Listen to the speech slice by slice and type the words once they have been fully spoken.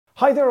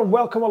Hi there and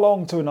welcome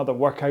along to another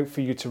workout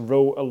for you to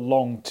row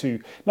along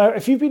to. Now,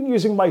 if you've been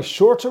using my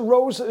shorter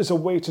rows as a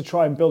way to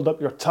try and build up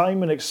your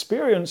time and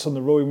experience on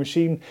the rowing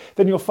machine,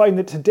 then you'll find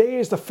that today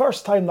is the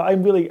first time that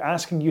I'm really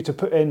asking you to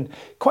put in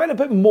quite a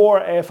bit more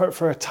effort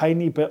for a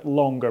tiny bit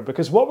longer,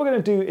 because what we're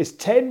going to do is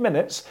 10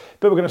 minutes,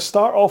 but we're going to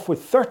start off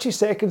with 30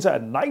 seconds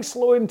at a nice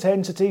low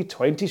intensity,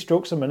 20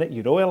 strokes a minute.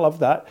 You know I love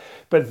that.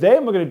 But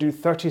then we're going to do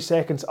 30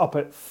 seconds up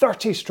at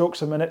 30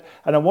 strokes a minute,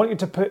 and I want you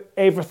to put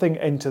everything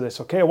into this,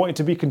 okay? I want you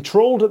to be controlled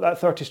at that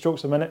 30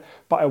 strokes a minute,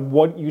 but I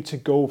want you to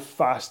go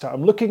faster.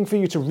 I'm looking for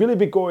you to really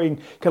be going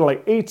kind of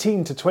like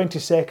 18 to 20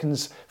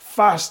 seconds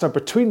faster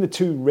between the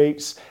two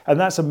rates, and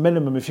that's a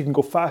minimum. If you can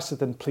go faster,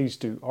 then please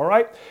do, all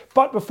right?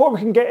 But before we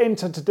can get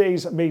into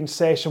today's main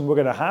session, we're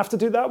gonna have to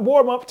do that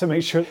warm up to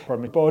make sure our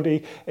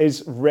body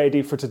is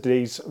ready for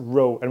today's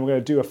row. And we're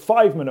gonna do a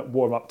 5-minute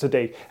warm up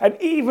today. And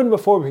even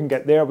before we can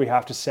get there, we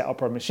have to set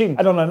up our machine.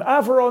 And on an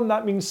Aviron,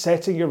 that means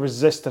setting your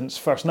resistance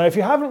first. Now, if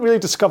you haven't really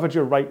discovered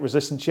your right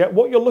resistance yet,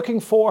 what you're looking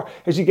for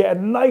is you get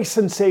a nice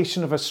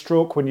sensation of a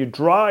stroke when you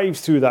drive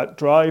through that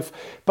drive,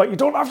 but you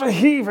don't have to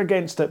heave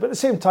against it. But at the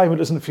same time, it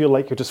doesn't feel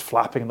like you're just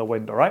flapping in the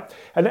wind, all right?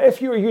 And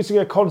if you are using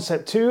a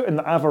Concept 2 in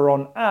the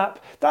Aviron app,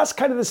 that's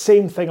kind of the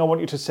same thing I want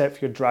you to set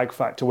for your drag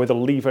factor, where the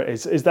lever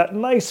is that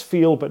nice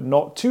feel, but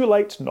not too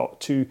light, not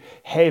too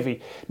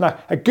heavy. Now,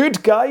 a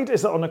good guide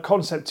is that on a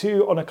Concept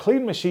 2, on a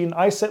clean machine,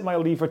 I set my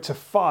lever to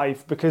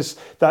 5 because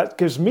that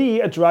gives me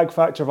a drag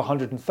factor of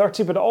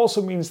 130, but it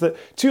also means that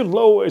too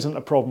low isn't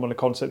a problem on a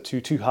Concept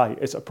 2, too high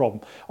is a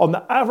problem. On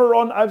the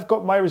Aviron, I've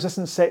got my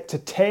resistance set to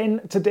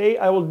 10 today.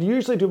 I will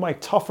usually do my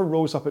tougher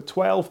rows up at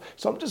 12,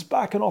 so I'm just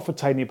backing off a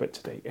tiny bit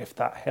today, if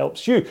that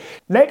helps you.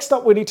 Next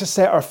up, we need to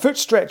set our foot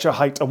stretcher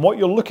height, and what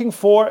you're looking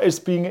for is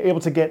being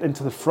able to get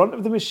into the front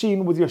of the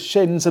machine with your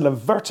shins in a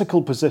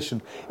vertical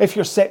position. If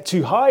you're set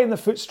too high in the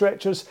foot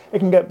stretchers, it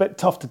can get a bit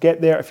tough to get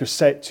there. If you're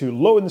set too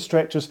low in the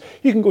stretchers,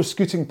 you can go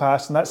scooting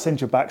past, and that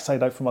sends your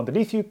backside out from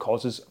underneath you,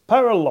 causes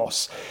power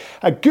loss.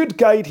 A good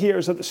guide here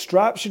is that the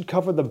strap should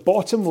cover the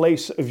bottom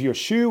lace of your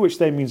shoe, which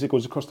then means it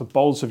goes across the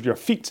balls of your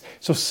feet.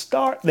 So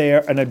start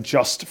there and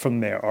adjust from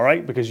there, all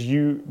right? Because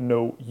you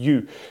know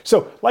you.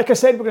 So, like I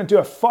said, we're going to do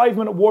a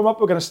 5-minute warm-up.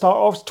 We're going to start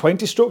off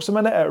 20 strokes a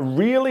minute at a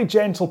really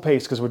gentle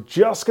pace, because we're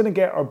just going to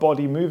get our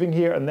body moving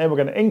here, and then we're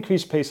going to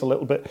increase pace a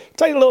little bit,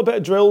 tiny little bit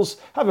of drills,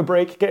 have a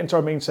break, get into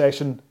our main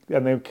session,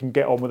 and then we can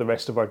get on with the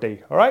rest of our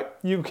day. All right?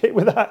 You okay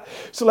with that?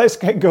 So let's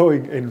get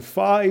going in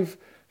 5,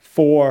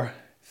 4,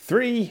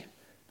 3,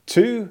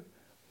 2,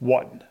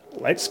 1.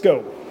 Let's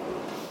go.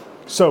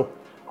 So,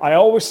 I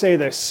always say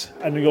this,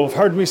 and you'll have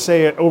heard me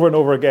say it over and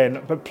over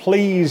again, but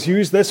please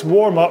use this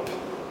warm-up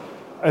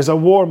as a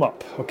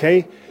warm-up,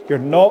 okay? You're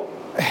not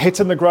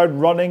hitting the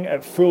ground running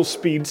at full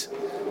speed.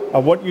 I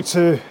want you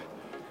to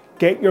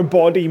get your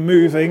body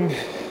moving,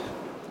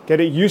 get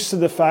it used to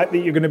the fact that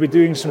you're going to be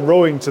doing some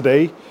rowing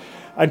today.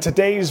 And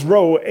today's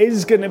row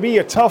is going to be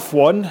a tough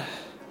one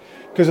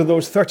because of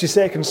those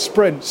 30-second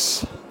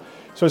sprints.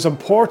 So it's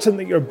important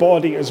that your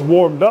body is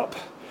warmed up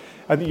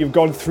and that you've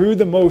gone through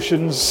the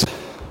motions,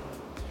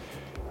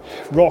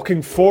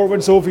 rocking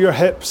forwards over your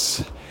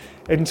hips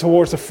in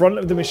towards the front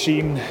of the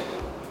machine,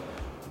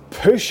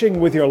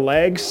 pushing with your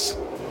legs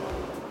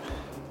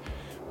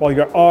while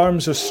your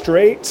arms are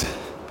straight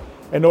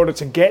in order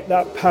to get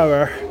that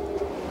power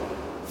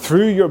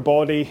through your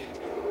body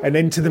and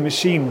into the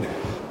machine.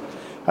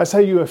 That's how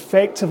you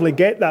effectively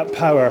get that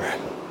power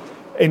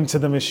into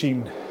the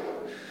machine.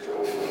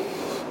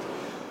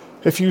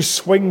 If you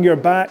swing your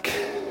back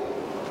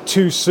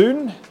too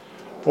soon,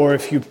 or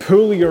if you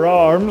pull your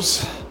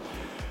arms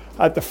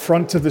at the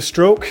front of the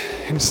stroke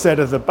instead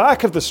of the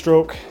back of the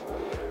stroke,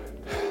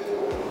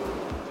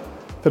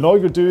 then all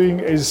you're doing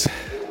is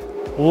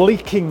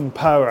leaking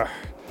power.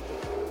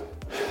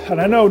 And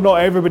I know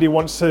not everybody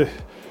wants to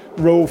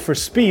row for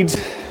speed,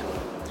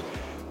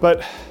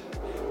 but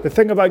the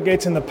thing about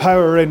getting the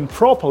power in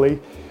properly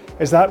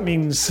is that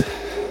means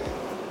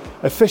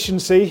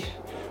efficiency,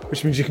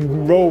 which means you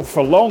can row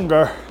for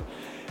longer,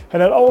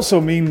 and it also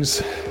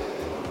means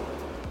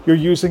you're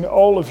using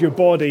all of your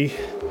body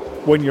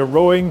when you're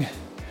rowing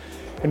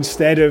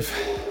instead of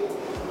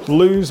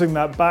losing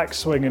that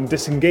backswing and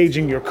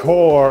disengaging your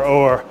core,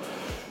 or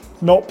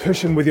not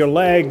pushing with your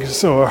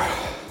legs, or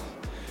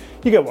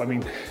you get what I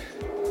mean.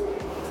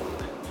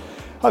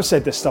 I've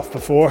said this stuff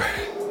before.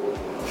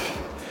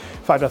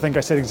 In fact, I think I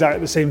said exactly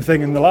the same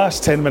thing in the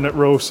last 10-minute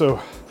row, so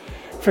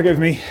forgive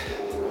me.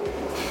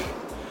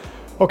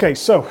 Okay,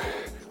 so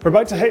we're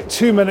about to hit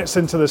 2 minutes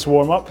into this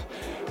warm-up,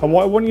 and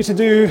what I want you to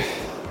do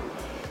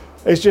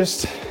is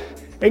just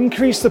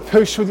increase the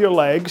push with your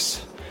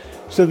legs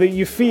so that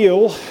you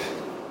feel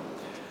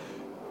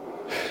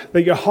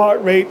that your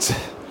heart rate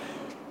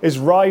is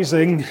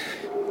rising,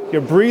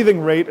 your breathing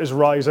rate is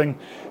rising,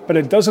 but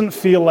it doesn't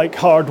feel like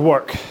hard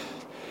work.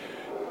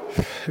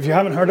 If you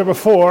haven't heard it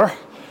before,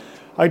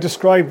 I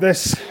describe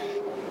this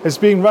as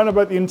being run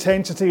about the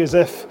intensity as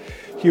if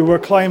you were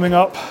climbing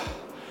up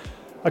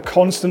a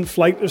constant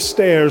flight of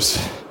stairs.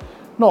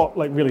 Not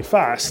like really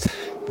fast,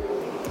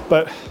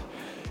 but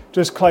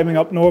just climbing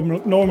up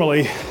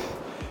normally,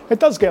 it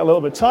does get a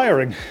little bit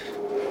tiring.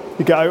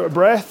 You get out of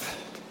breath,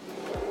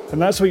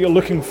 and that's what you're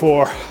looking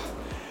for.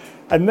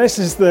 And this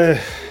is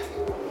the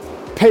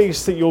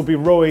pace that you'll be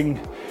rowing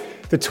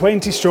the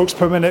 20 strokes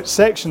per minute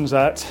sections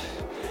at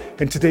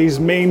in today's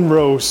main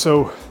row.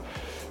 So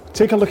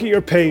take a look at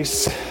your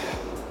pace.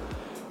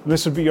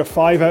 This would be your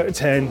 5 out of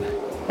 10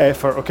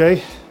 effort,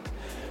 okay?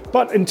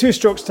 But in 2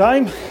 strokes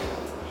time,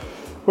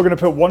 we're gonna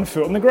put 1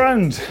 foot on the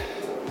ground.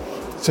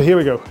 So here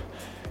we go.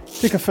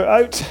 Take a foot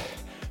out,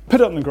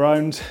 put it on the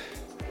ground,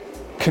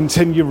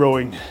 continue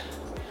rowing.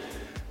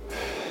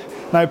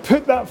 Now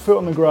put that foot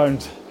on the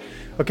ground,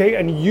 okay,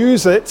 and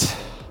use it,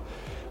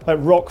 like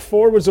rock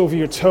forwards over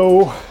your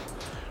toe,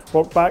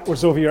 rock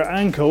backwards over your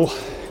ankle,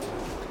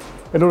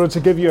 in order to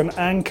give you an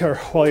anchor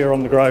while you're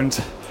on the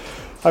ground.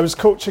 I was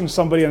coaching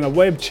somebody in a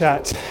web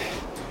chat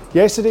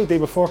yesterday, day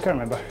before, can't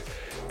remember,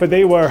 but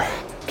they were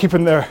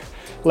keeping their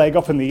leg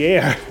up in the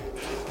air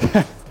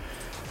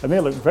and they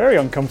looked very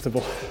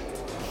uncomfortable.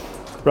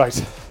 Right,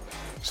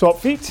 swap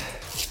feet.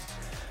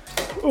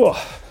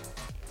 Oh.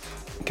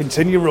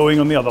 Continue rowing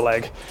on the other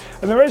leg.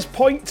 And there is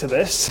point to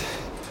this.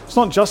 It's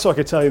not just so I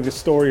could tell you the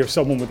story of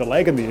someone with a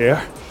leg in the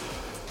air.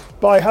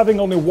 By having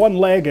only one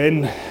leg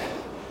in,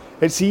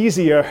 it's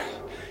easier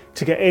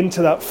to get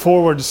into that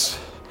forwards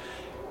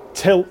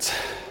tilt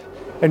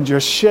and your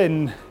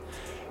shin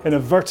in a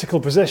vertical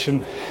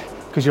position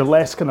because you're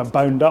less kind of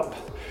bound up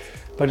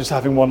by just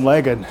having one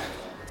leg in.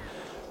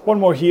 One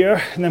more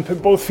here, and then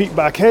put both feet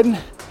back in,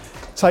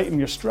 tighten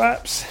your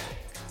straps.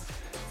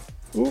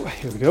 Ooh,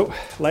 here we go.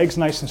 Legs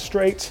nice and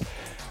straight,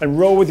 and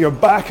row with your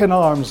back and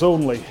arms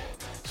only.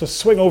 So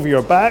swing over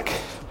your back,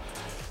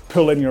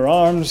 pull in your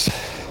arms,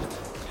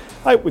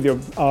 out with your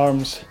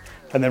arms,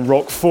 and then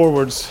rock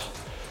forwards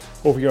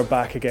over your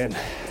back again.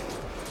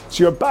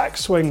 So your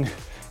backswing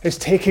is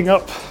taking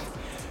up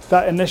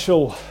that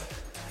initial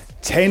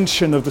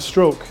tension of the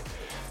stroke,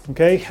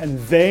 okay? And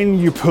then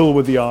you pull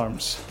with the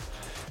arms.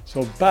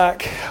 So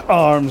back,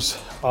 arms,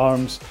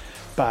 arms,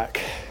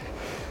 back.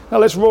 Now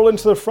let's roll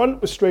into the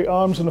front with straight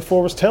arms and a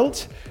forwards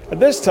tilt.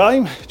 And this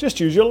time, just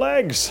use your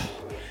legs.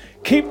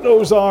 Keep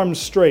those arms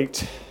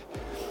straight.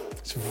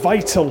 It's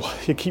vital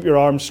you keep your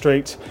arms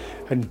straight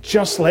and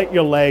just let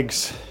your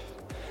legs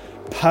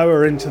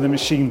power into the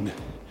machine.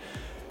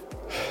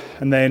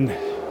 And then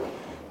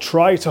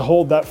try to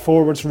hold that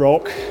forwards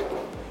rock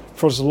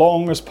for as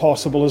long as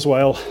possible as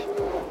well.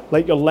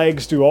 Let your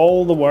legs do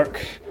all the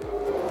work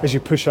as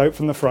you push out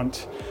from the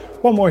front.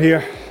 One more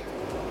here.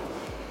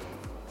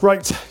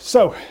 Right,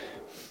 so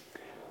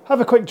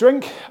have a quick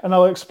drink and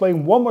I'll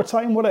explain one more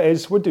time what it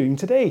is we're doing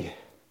today.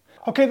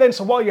 Okay then,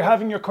 so while you're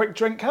having your quick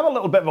drink, have a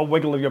little bit of a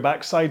wiggle of your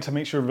backside to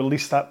make sure you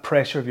release that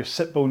pressure of your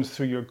sit bones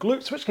through your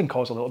glutes, which can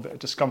cause a little bit of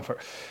discomfort.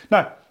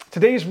 Now,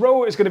 today's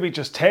row is going to be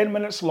just 10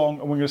 minutes long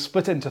and we're going to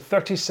split it into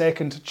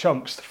 30-second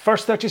chunks. The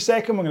first 30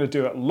 second, we're going to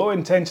do it low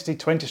intensity,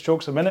 20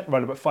 strokes a minute,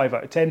 around about 5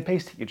 out of 10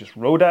 pace that you just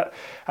rowed at.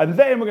 And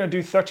then we're going to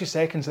do 30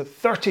 seconds at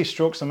 30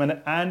 strokes a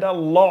minute and a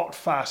lot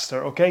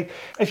faster, okay?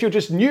 If you're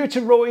just new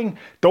to rowing,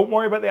 don't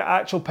worry about the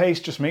actual pace,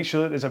 just make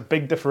sure that there's a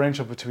big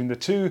differential between the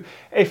two.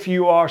 If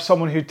you are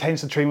someone who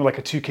tends to train with like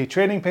a 2K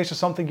training pace or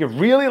something, you're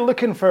really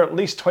looking for at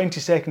least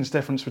 20 seconds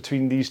difference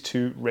between these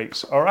two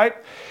rates, all right?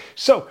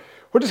 So,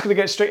 we're just going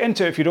to get straight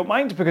into it if you don't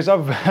mind, because I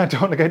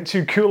don't want to get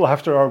too cool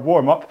after our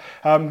warm-up.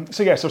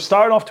 So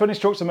starting off 20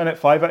 strokes a minute,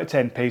 5 out of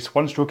 10 pace,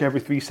 1 stroke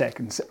every 3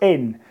 seconds.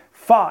 In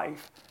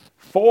 5,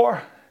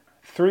 4,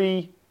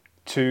 3,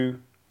 2,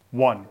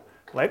 1.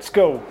 Let's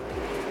go.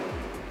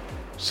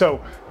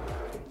 So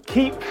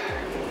keep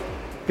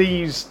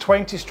these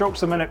 20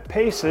 strokes a minute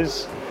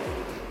paces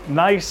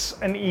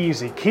nice and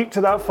easy. Keep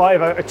to that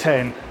 5 out of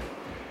 10.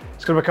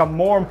 It's going to become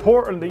more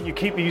important that you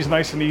keep these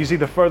nice and easy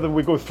the further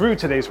we go through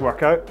today's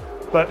workout.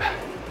 But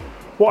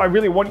what I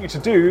really want you to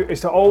do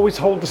is to always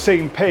hold the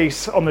same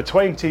pace on the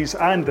 20s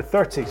and the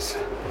 30s.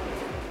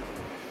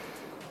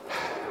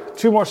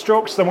 2 more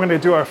strokes, then we're going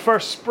to do our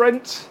first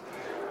sprint.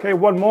 Okay,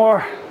 1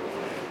 more.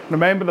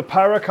 Remember, the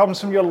power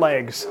comes from your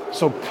legs.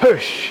 So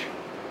push,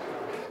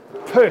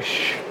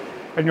 push,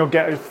 and you'll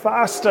get a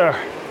faster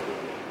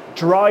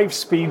drive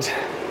speed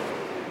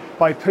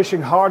by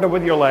pushing harder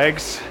with your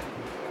legs.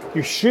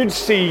 You should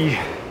see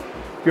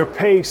your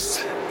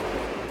pace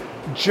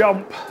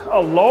jump a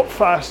lot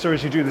faster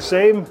as you do the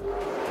same.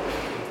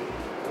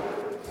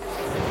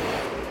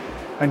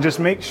 And just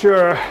make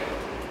sure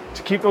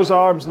to keep those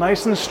arms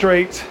nice and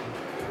straight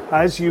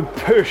as you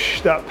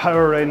push that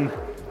power in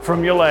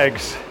from your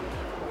legs.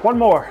 1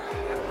 more.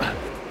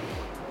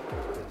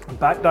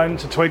 Back down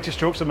to 20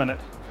 strokes a minute.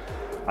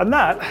 And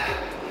that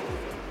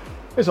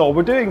is all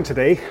we're doing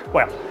today.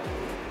 Well,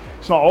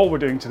 it's not all we're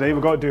doing today.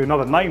 We've got to do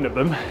another 9 of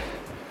them.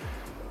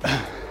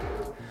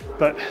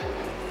 But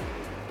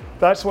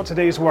that's what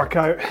today's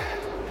workout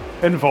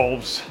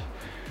involves.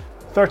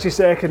 30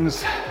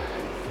 seconds,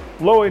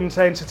 low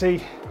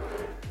intensity,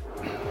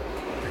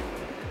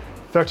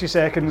 30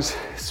 seconds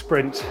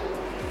sprint.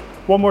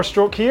 1 more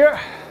stroke here.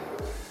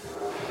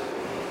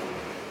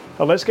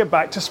 And let's get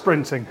back to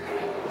sprinting.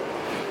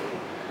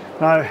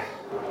 Now,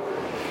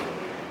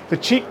 The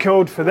cheat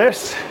code for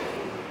this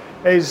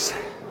is,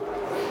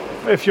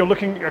 if you're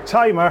looking at your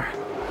timer,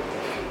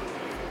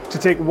 to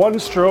take one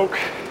stroke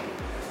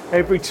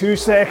every 2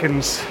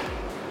 seconds.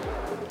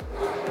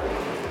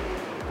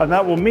 And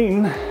that will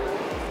mean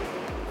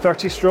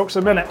 30 strokes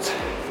a minute.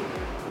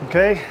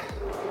 Okay?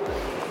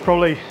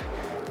 Probably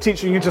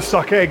teaching you to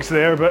suck eggs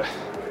there, but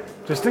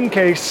just in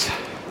case,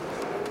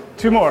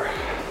 2 more.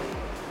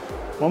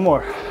 1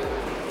 more.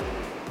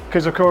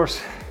 Because of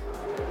course,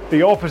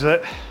 the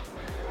opposite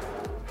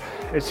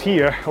is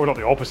here, or not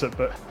the opposite,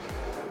 but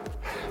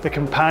the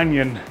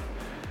companion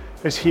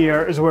is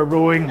here as we're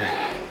rowing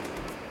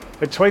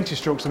at 20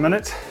 strokes a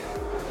minute.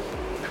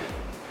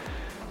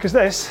 Because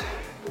this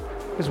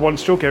is 1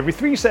 stroke every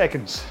 3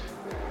 seconds.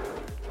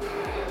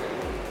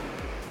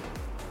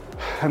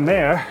 And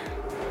there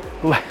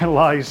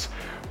lies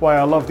why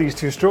I love these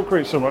 2 stroke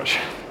rates so much.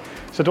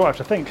 So I don't have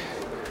to think.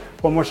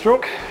 1 more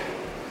stroke.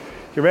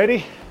 You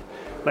ready?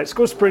 Let's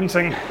go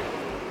sprinting.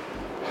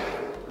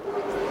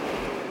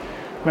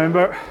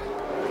 Remember,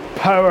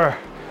 power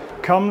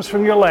comes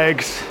from your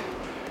legs.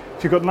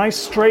 If you've got nice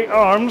straight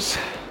arms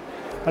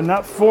and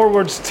that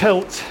forwards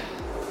tilt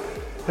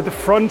at the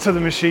front of the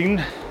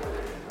machine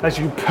as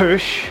you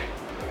push,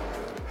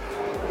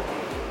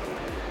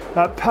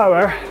 that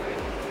power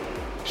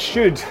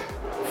should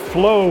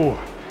flow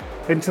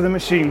into the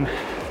machine.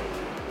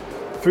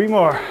 3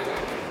 more,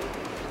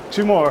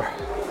 2 more,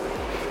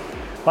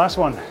 last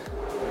one.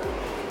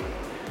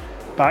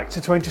 Back to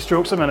 20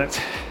 strokes a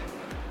minute.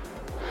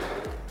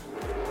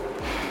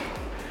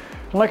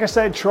 And like I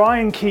said, try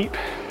and keep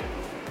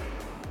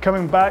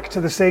coming back to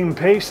the same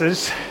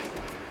paces.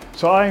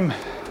 So I'm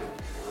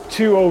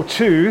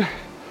 2:02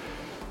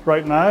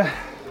 right now,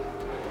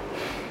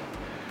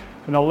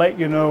 and I'll let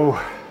you know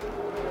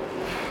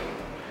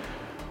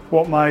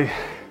what my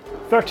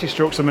 30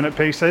 strokes a minute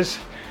pace is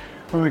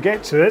when we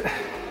get to it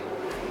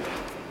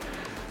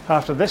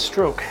after this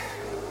stroke.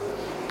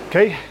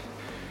 Okay,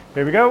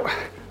 here we go.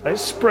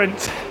 Let's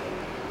sprint.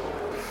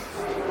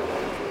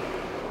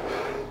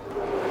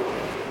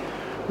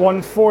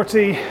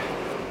 140,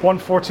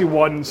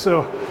 141.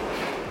 So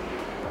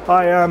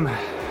I am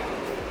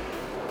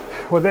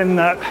within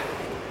that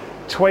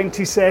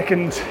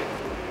 20-second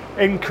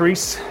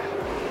increase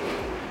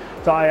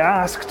that I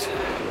asked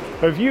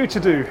of you to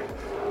do.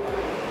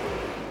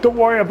 Don't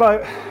worry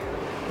about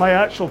my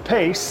actual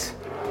pace.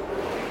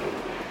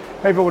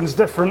 Everyone's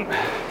different,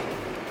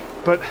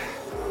 but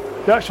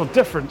the actual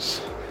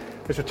difference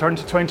is return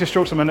to 20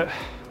 strokes a minute.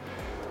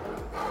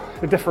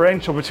 The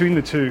differential between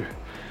the two,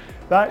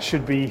 that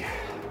should be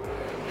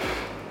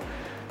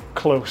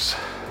close.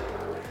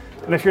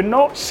 And if you're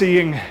not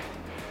seeing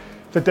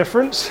the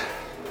difference,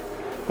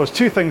 there's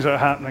 2 things that are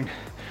happening.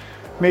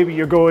 Maybe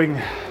you're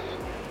going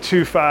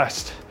too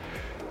fast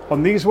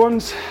on these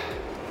ones,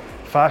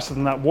 faster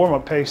than that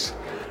warm-up pace,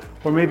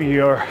 or maybe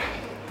you're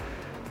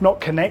not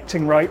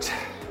connecting right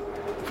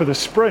for the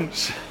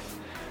sprints.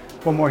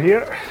 1 more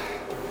here.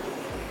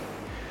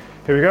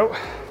 Here we go.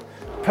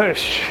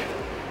 Push.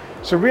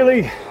 So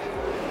really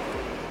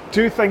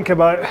do think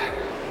about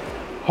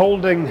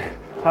holding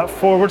that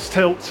forwards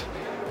tilt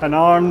and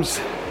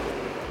arms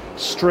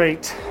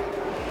straight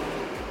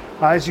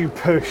as you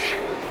push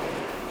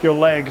your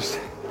legs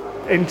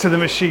into the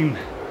machine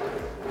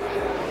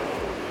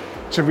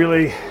to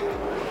really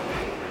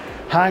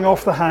hang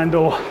off the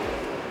handle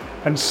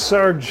and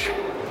surge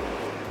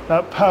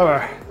that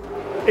power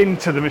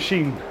into the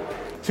machine.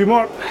 2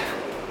 more,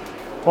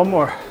 1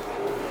 more.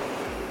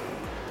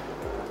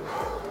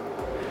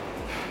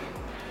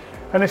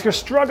 And if you're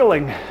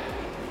struggling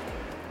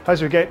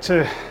as we get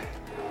to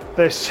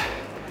this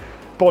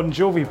Bon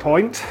Jovi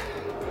point,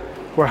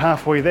 we're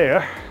halfway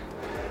there.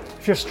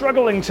 If you're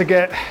struggling to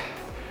get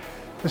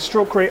the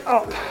stroke rate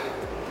up,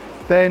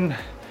 then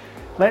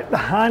let the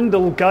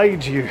handle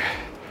guide you.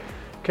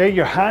 Okay,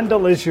 your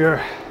handle is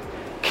your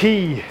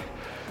key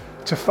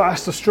to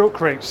faster stroke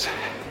rates.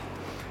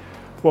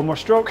 1 more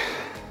stroke.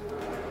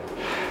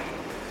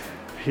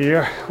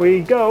 Here we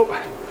go.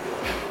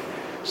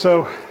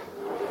 So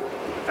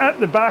at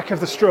the back of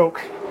the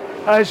stroke,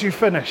 as you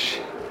finish,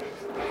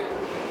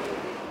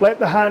 let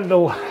the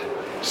handle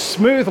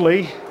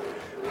smoothly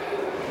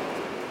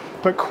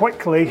but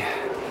quickly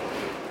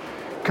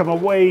come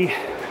away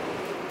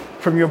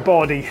from your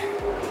body.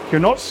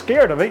 You're not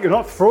scared of it, you're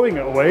not throwing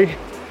it away.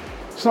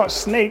 It's not a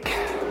snake,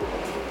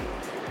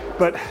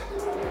 but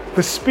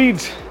the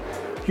speed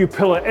you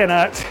pull it in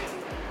at,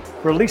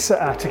 release it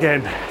at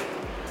again.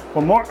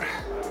 1 more.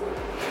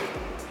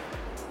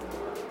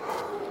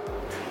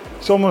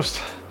 It's almost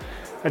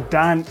a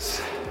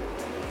dance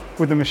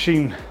with the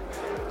machine.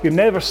 You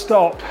never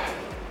stop.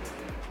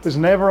 There's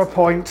never a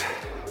point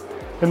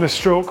in the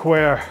stroke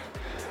where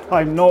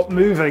I'm not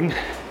moving.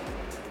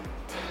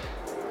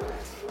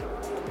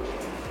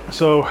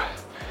 So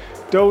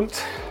don't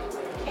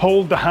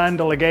hold the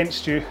handle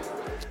against you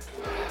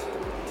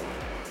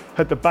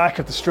at the back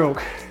of the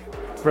stroke.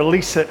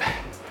 Release it.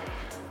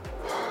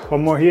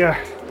 1 more here.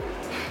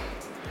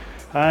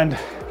 And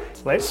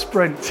let's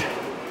sprint.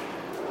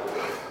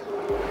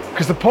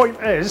 Because the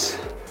point is,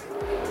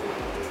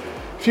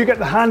 if you get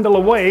the handle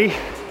away,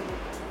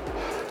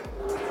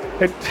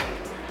 it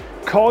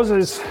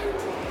causes,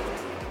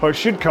 or it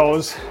should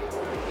cause,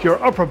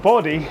 your upper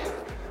body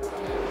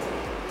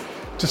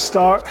to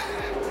start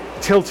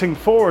tilting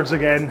forwards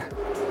again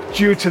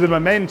due to the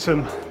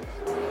momentum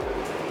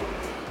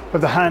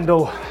of the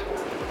handle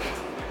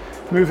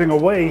moving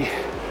away.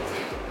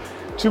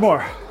 2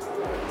 more.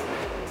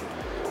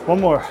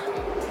 1 more.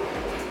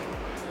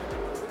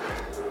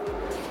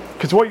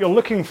 Because what you're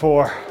looking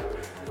for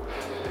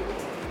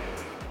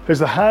is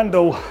the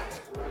handle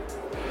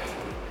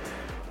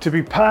to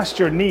be past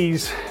your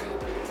knees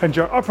and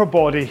your upper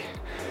body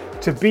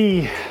to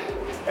be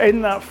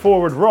in that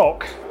forward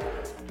rock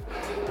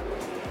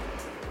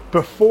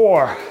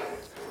before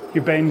you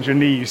bend your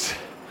knees.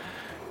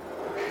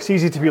 It's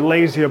easy to be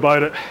lazy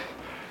about it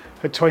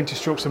at 20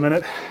 strokes a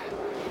minute.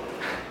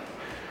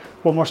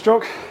 1 more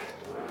stroke.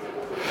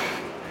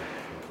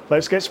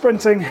 Let's get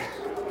sprinting.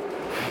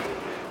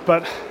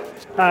 But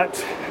at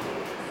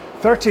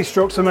 30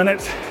 strokes a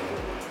minute,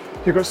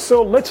 you've got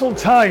so little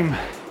time.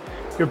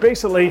 You're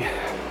basically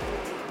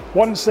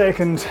 1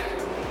 second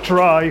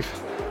drive,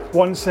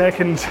 1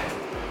 second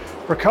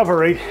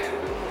recovery.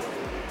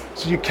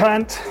 So you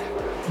can't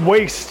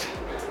waste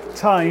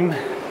time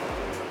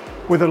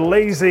with a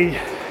lazy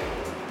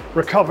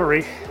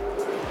recovery.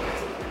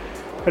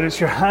 And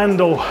it's your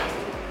handle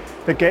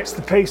that gets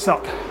the pace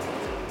up.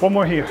 1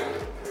 more here.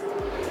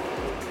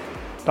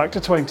 Back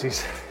to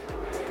 20s.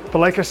 But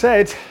like I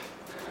said,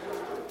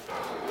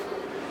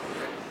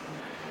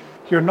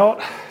 you're not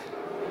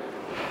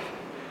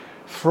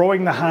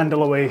throwing the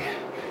handle away.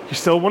 You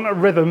still want a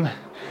rhythm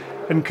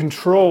and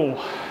control.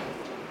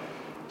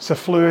 It's a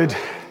fluid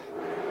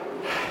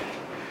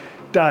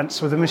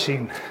dance with the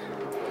machine.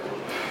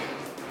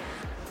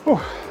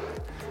 Oh,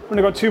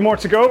 only got 2 more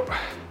to go.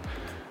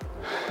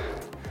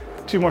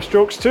 2 more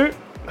strokes too.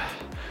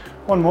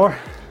 1 more.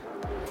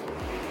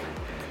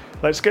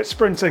 Let's get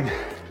sprinting.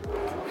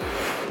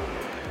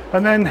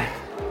 And then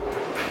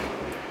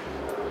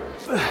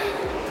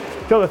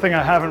the other thing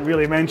I haven't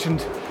really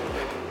mentioned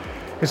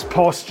is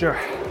posture.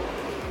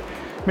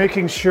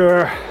 Making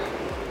sure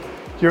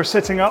you're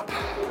sitting up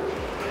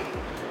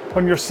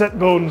on your sit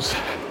bones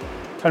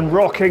and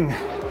rocking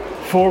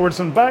forwards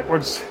and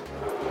backwards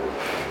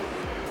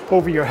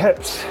over your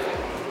hips.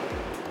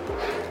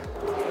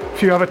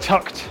 If you have a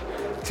tucked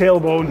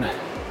tailbone,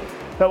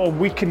 that will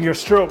weaken your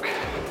stroke.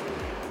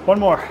 1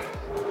 more.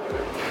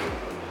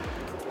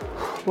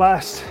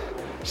 Last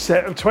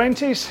set of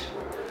 20s.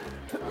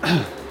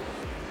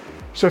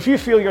 So if you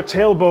feel your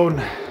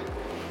tailbone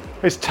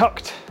is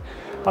tucked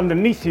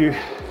underneath you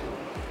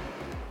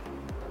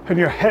and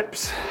your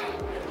hips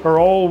are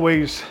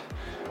always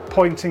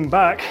pointing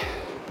back,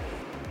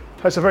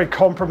 that's a very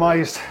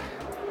compromised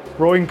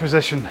rowing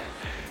position.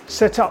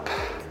 Sit up,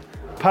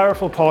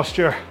 powerful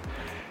posture,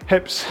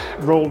 hips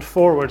rolled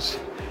forwards,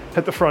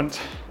 hit the front.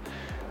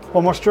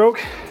 1 more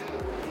stroke.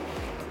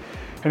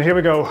 And here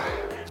we go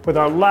with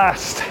our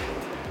last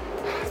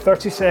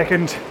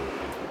 30-second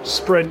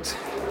sprint.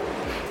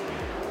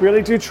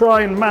 Really do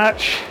try and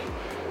match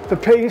the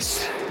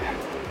pace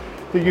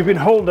that you've been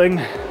holding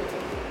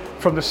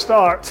from the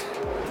start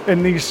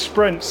in these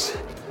sprints.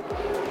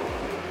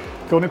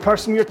 The only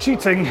person you're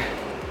cheating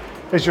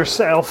is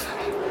yourself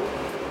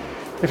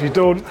if you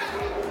don't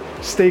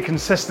stay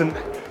consistent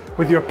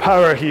with your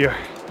power here.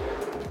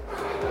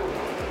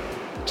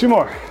 2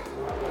 more.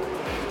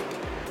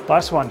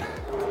 Last one.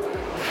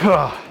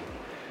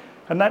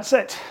 And that's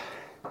it.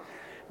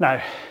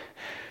 Now,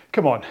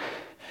 come on.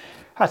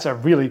 That's a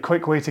really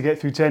quick way to get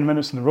through 10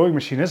 minutes in the rowing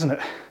machine, isn't it?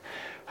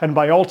 And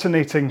by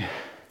alternating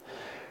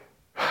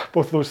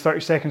both of those 30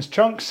 seconds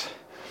chunks,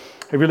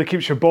 it really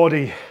keeps your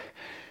body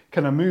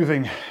kind of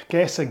moving,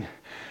 guessing.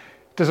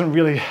 Doesn't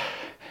really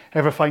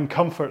ever find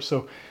comfort,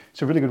 so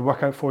it's a really good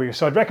workout for you.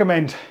 So I'd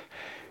recommend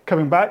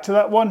coming back to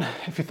that one.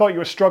 If you thought you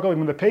were struggling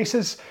with the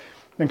paces,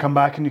 then come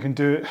back and you can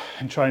do it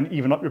and try and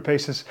even up your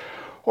paces.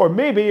 Or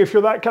maybe if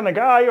you're that kind of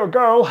guy or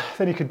girl,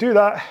 then you could do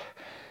that,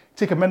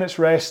 take a minute's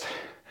rest,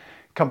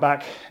 come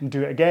back and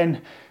do it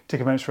again, take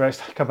a minute's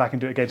rest, come back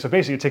and do it again. So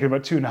basically you're taking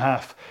about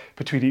 2.5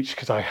 between each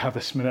because I have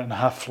this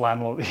 1.5-minute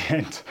flannel at the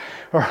end.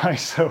 All right,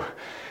 so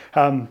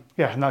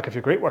yeah, and that'll give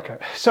you a great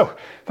workout. So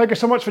thank you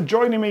so much for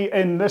joining me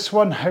in this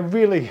one. I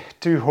really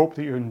do hope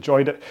that you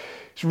enjoyed it.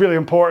 It's really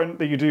important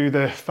that you do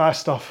the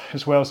fast stuff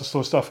as well as the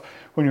slow stuff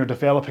when you're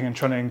developing and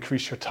trying to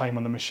increase your time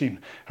on the machine.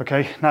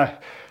 Okay, now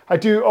I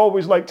do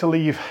always like to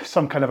leave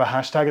some kind of a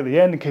hashtag at the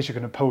end in case you're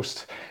going to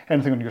post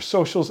anything on your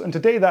socials. And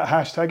today that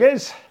hashtag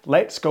is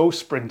Let's Go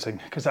Sprinting,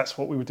 because that's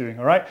what we were doing.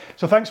 All right.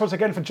 So thanks once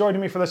again for joining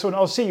me for this one.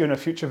 I'll see you in a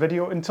future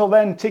video. Until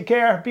then, take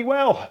care, be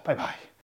well. Bye bye.